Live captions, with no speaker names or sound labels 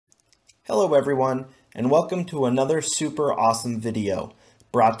Hello everyone, and welcome to another super awesome video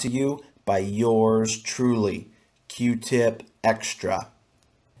brought to you by yours truly, Q-Tip Extra.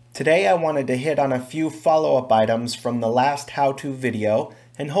 Today I wanted to hit on a few follow-up items from the last how-to video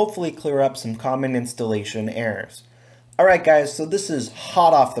and hopefully clear up some common installation errors. Alright guys, so this is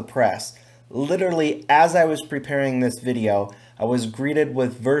hot off the press. Literally as I was preparing this video, I was greeted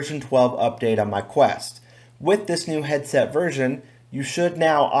with version 12 update on my Quest. With this new headset version, you should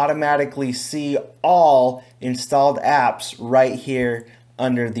now automatically see all installed apps right here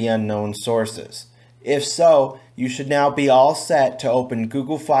under the unknown sources. If so, you should now be all set to open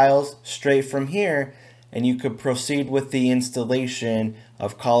Google Files straight from here, and you could proceed with the installation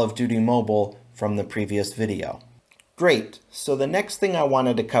of Call of Duty Mobile from the previous video. Great, so the next thing I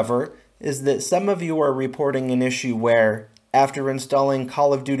wanted to cover is that some of you are reporting an issue where, after installing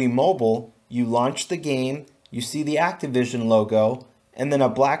Call of Duty Mobile, you launch the game, you see the Activision logo, and then a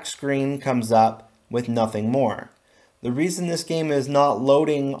black screen comes up with nothing more. The reason this game is not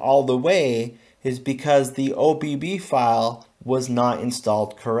loading all the way is because the OBB file was not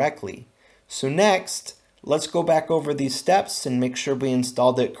installed correctly. So next, let's go back over these steps and make sure we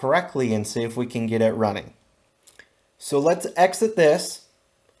installed it correctly and see if we can get it running. So let's exit this,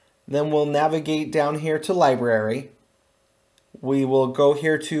 then we'll navigate down here to Library. We will go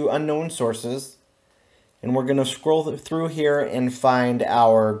here to Unknown Sources, and we're going to scroll through here and find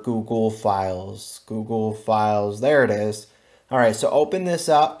our Google Files. Google Files, there it is. All right, so open this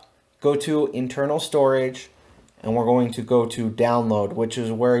up, go to Internal Storage, and we're going to go to Download, which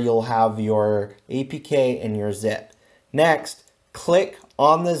is where you'll have your APK and your zip. Next, click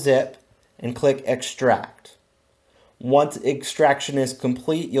on the zip and click Extract. Once extraction is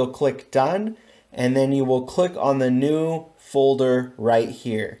complete, you'll click Done, and then you will click on the new folder right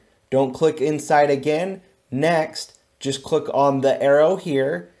here. Don't click inside again. Next, just click on the arrow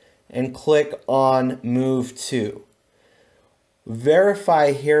here and click on Move To.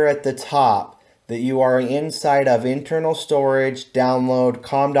 Verify here at the top that you are inside of internal storage, download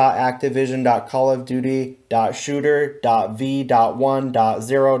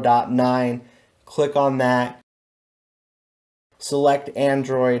com.activision.callofduty.shooter.v.1.0.9. Click on that. Select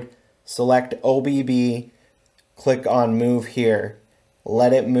Android, select OBB, click on Move here.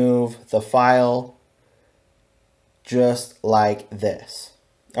 Let it move the file just like this.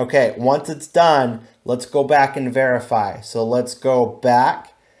 Okay, once it's done, let's go back and verify. So let's go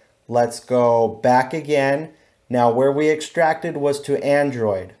back again. Now where we extracted was to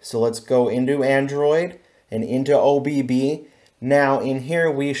Android. So let's go into Android and into OBB. Now in here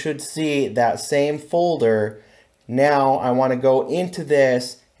we should see that same folder. Now I want to go into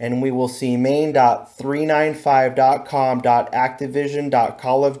this and we will see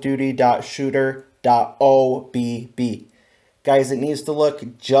main.395.com.activision.callofduty.shooter.obb. Guys, it needs to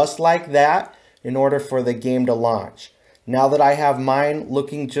look just like that in order for the game to launch. Now that I have mine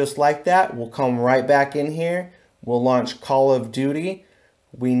looking just like that, we'll come right back in here. We'll launch Call of Duty.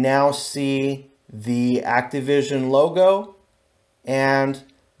 We now see the Activision logo, and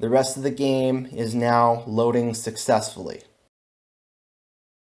the rest of the game is now loading successfully.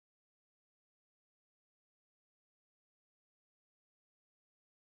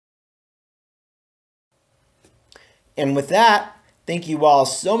 And with that, thank you all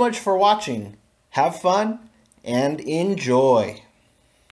so much for watching. Have fun and enjoy.